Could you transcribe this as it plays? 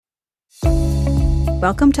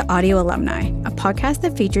Welcome to Audio Alumni, a podcast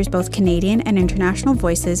that features both Canadian and international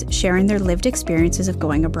voices sharing their lived experiences of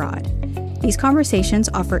going abroad. These conversations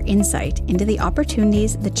offer insight into the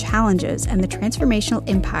opportunities, the challenges, and the transformational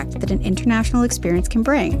impact that an international experience can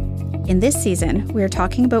bring. In this season, we are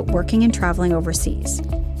talking about working and traveling overseas.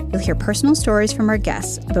 You'll hear personal stories from our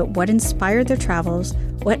guests about what inspired their travels,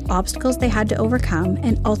 what obstacles they had to overcome,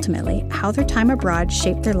 and ultimately, how their time abroad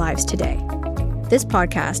shaped their lives today. This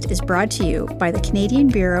podcast is brought to you by the Canadian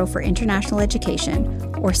Bureau for International Education,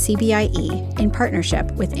 or CBIE, in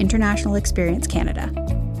partnership with International Experience Canada.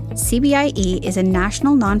 CBIE is a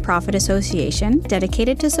national nonprofit association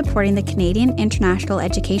dedicated to supporting the Canadian international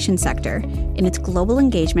education sector in its global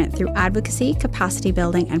engagement through advocacy, capacity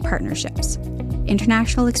building, and partnerships.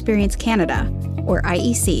 International Experience Canada, or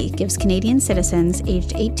IEC, gives Canadian citizens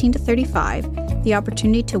aged 18 to 35 the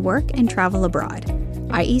opportunity to work and travel abroad.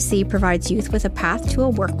 IEC provides youth with a path to a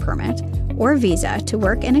work permit or visa to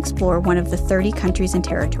work and explore one of the 30 countries and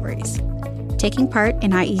territories. Taking part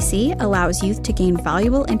in IEC allows youth to gain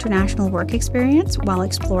valuable international work experience while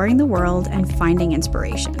exploring the world and finding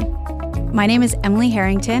inspiration. My name is Emily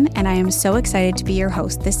Harrington, and I am so excited to be your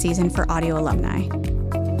host this season for Audio Alumni.